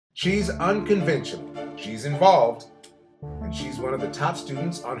She's unconventional, she's involved, and she's one of the top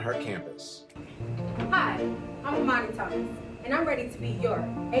students on her campus. Hi, I'm Imani Thomas, and I'm ready to be your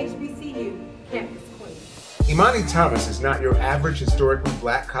HBCU campus queen. Imani Thomas is not your average historically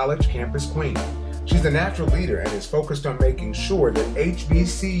black college campus queen. She's a natural leader and is focused on making sure that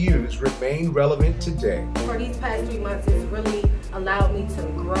HBCUs remain relevant today. For these past 3 months, it's really allowed me to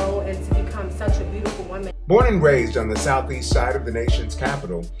grow and to become such a beautiful woman. Born and raised on the southeast side of the nation's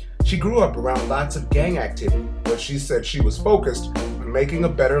capital, she grew up around lots of gang activity, but she said she was focused on making a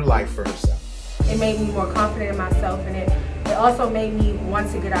better life for herself. It made me more confident in myself, and it also made me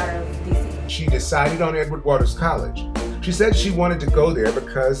want to get out of DC. She decided on Edward Waters College. She said she wanted to go there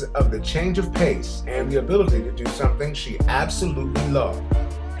because of the change of pace and the ability to do something she absolutely loved,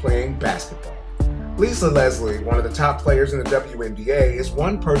 playing basketball. Lisa Leslie, one of the top players in the WNBA, is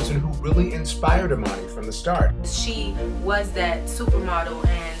one person who really inspired Imani from the start. She was that supermodel,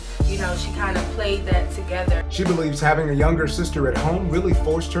 and she kind of played that together. She believes having a younger sister at home really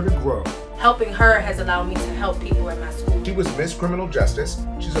forced her to grow. Helping her has allowed me to help people at my school. She was Miss Criminal Justice,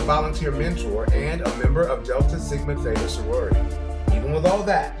 she's a volunteer mentor, and a member of Delta Sigma Theta sorority. Even with all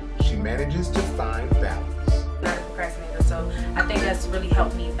that, she manages to find balance. I'm not a procrastinator, so I think that's really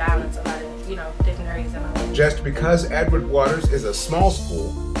helped me balance a lot of different areas in my life. Just because Edward Waters is a small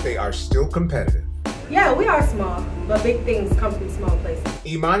school, they are still competitive. Yeah, we are small, but big things come from small places.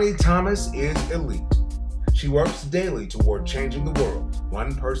 Imani Thomas is elite. She works daily toward changing the world,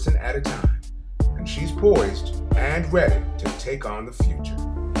 one person at a time. And she's poised and ready to take on the future.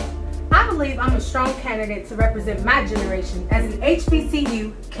 I believe I'm a strong candidate to represent my generation as an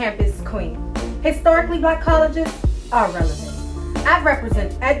HBCU campus queen. Historically black colleges are relevant. I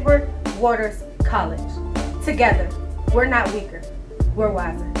represent Edward Waters College. Together, we're not weaker, we're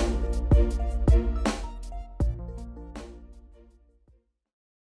wiser.